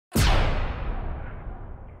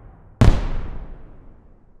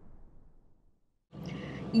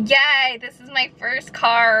Yay, this is my first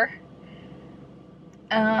car.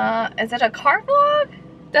 Is it a car vlog?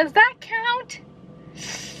 Does that count?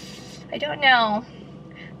 I don't know.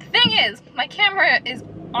 The thing is, my camera is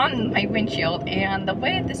on my windshield, and the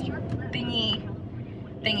way this thingy,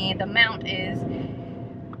 the mount is,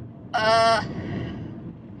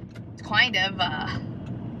 it's kind of,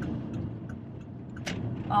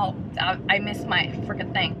 oh, I missed my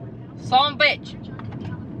freaking thing. Son of a bitch.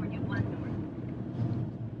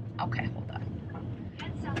 Okay, hold on.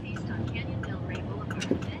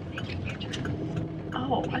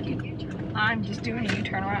 Oh, I'm just doing a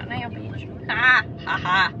U-turn right now, bitch. Ha, ha,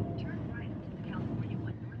 ha.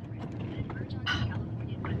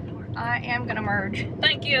 I am gonna merge.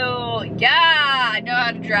 Thank you. Yeah, I know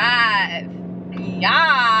how to drive.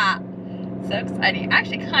 Yeah. So exciting. I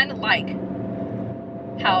actually kind of like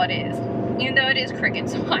how it is, even though it is cricket,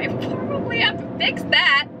 so I probably have to fix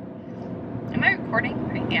that. Am I recording?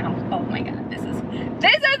 I am. Oh my god, this is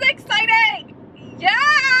exciting!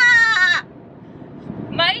 Yeah!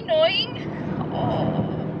 Am I annoying? Oh.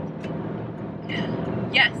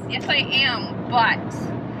 Yes, I am, but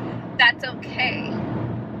that's okay.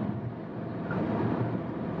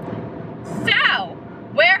 So,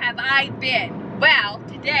 where have I been? Well,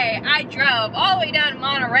 today I drove all the way down to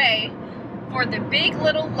Monterey for the Big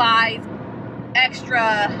Little Lies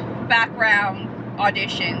extra background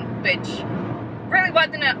audition, which really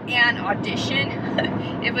wasn't an audition.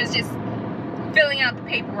 It was just filling out the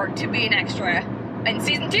paperwork to be an extra in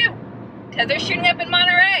season 2, because they're shooting up in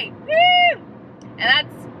Monterey. Woo! And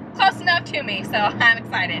that's close enough to me, so I'm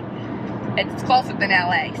excited. It's closer than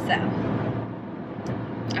LA, so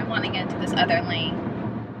I want to get into this other lane.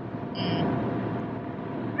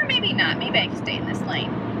 Or maybe not. Maybe I can stay in this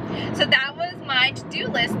lane. So that was my to-do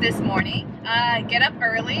list this morning. Get up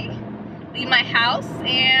early, leave my house,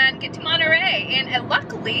 and get to Monterey. And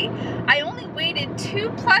luckily, I only waited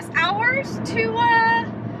 2+ hours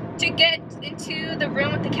to get into the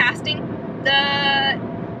room with the casting, the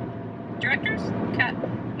directors,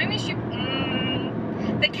 maybe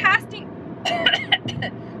the casting,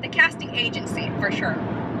 the casting agency for sure.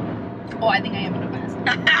 Oh, I think I am in a mess.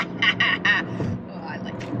 Oh, I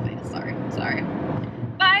like to play. Sorry.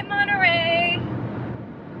 Bye, Monterey.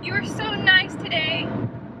 You were so nice today.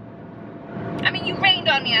 I mean, you rained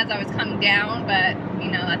on me as I was coming down, but,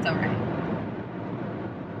 you know, that's alright.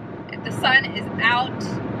 If the sun is out...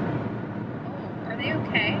 Oh, are they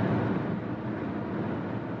okay?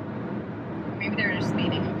 Maybe they're just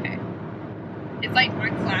speeding, okay. It's like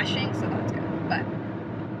aren't flashing, so that's good, but...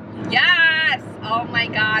 Yes! Oh my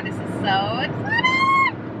god, this is so exciting!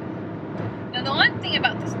 Now, the one thing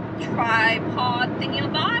about this tripod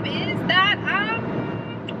thingy-bob is that,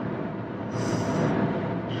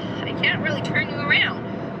 I can't really turn you around.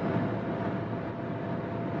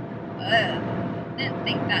 Didn't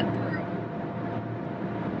think that through.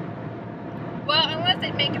 Well, unless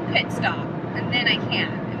they make a pit stop, and then I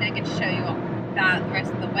can, and I can show you all that the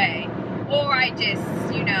rest of the way. Or I just,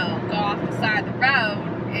 you know, go off the side of the road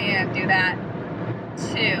and do that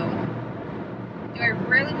too. Do I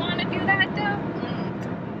really want to do that though?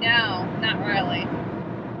 No, not really.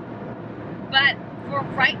 But for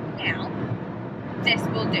right now, this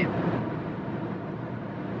will do.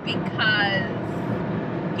 Because,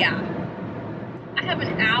 yeah, I have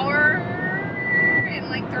an hour and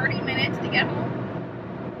like 30 minutes to get home.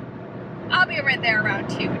 I'll be right there around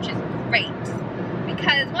 2, which is great.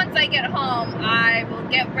 Because once I get home, I will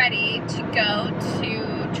get ready to go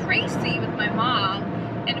to Tracy with my mom.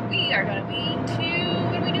 And we are going to be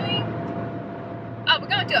what are we doing? Oh, we're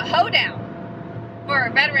going to a hoedown for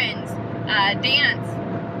veterans dance.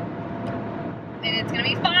 And it's going to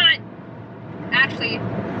be fun. Actually,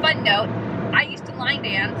 fun note, I used to line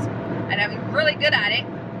dance, and I was really good at it.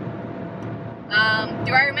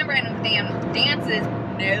 Do I remember any of the damn dances?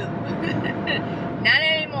 No. Not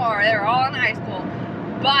anymore. They were all in high school.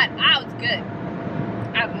 But I was good.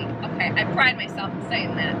 Okay, I pride myself in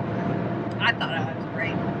saying that. I thought I was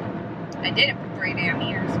great. I did it for 3 damn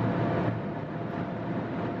years.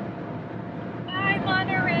 Bye,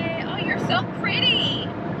 Monterey. Oh, you're so pretty.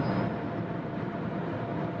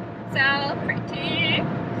 So pretty.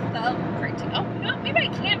 So pretty. Oh, no, maybe I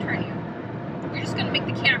can turn you. You're just going to make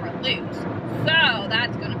the camera loose. So,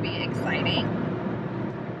 that's going to be exciting.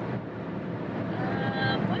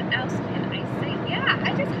 What else can I say? Yeah,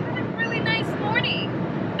 I just had a really nice morning.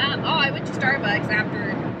 Oh, I went to Starbucks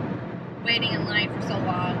after waiting in line for so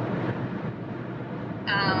long.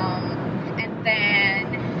 And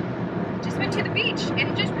then just went to the beach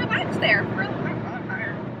and just relaxed there for,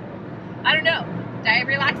 I don't know. Did I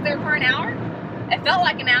relax there for an hour? It felt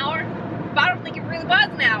like an hour. But I don't think it really was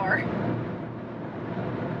an hour.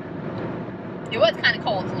 It was kind of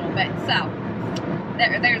cold a little bit, so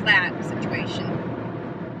there's that situation.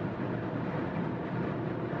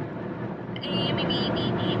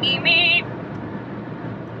 Me.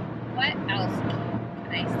 What else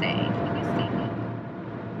can I say? Can you see me?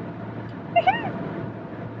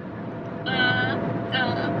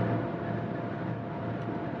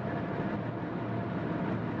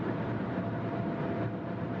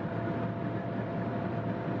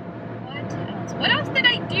 What else did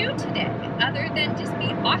I do today other than just be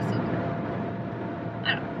awesome? I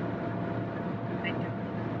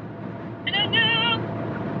don't know.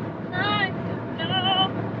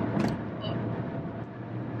 Oh.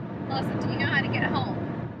 Listen, do you know how to get home?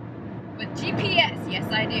 With GPS,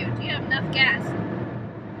 yes I do. Do you have enough gas?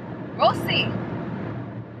 We'll see.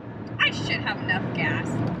 I should have enough gas.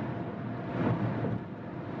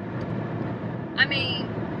 I mean,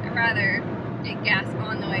 I'd rather get gas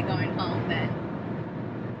on the way going home than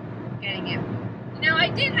getting it. You know, I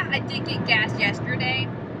did get gas yesterday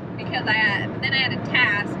because I had a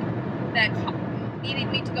task that needed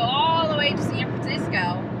me to go all the way to San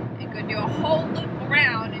Francisco and go do a whole loop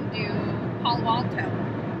around and do Palo Alto.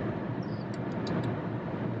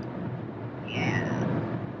 Yeah.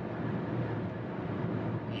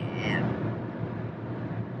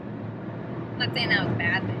 I'm not saying that was a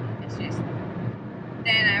bad thing. It's just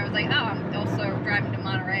then I was like, oh, I'm also driving to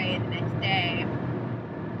Monterey the next day.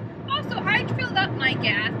 Also, I filled up my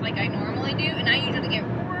gas like I normally do, and I usually get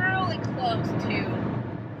really close to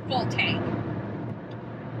full tank.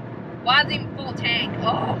 Wasn't even full tank.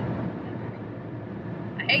 Oh,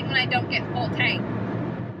 I hate when I don't get full tank.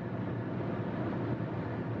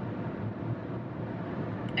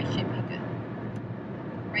 I should be good,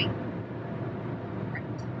 right?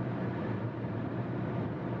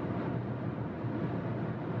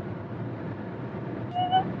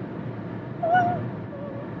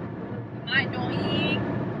 Annoying.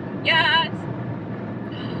 Yes.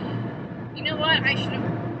 You know what? I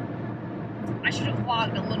should have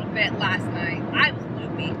vlogged a little bit last night. I was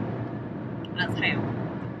loopy as hell.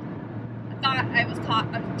 I thought I was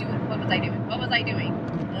doing. What was I doing?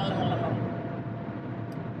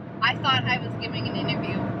 I thought I was giving an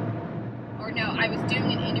interview. Or no, I was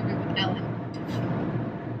doing an interview with Ellen.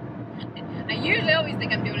 I usually always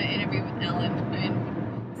think I'm doing an interview with Ellen,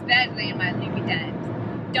 especially in my loopy times.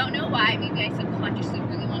 Don't know why. Maybe I subconsciously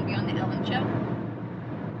really want to be on the Ellen show.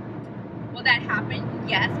 Will that happen?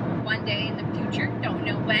 Yes, one day in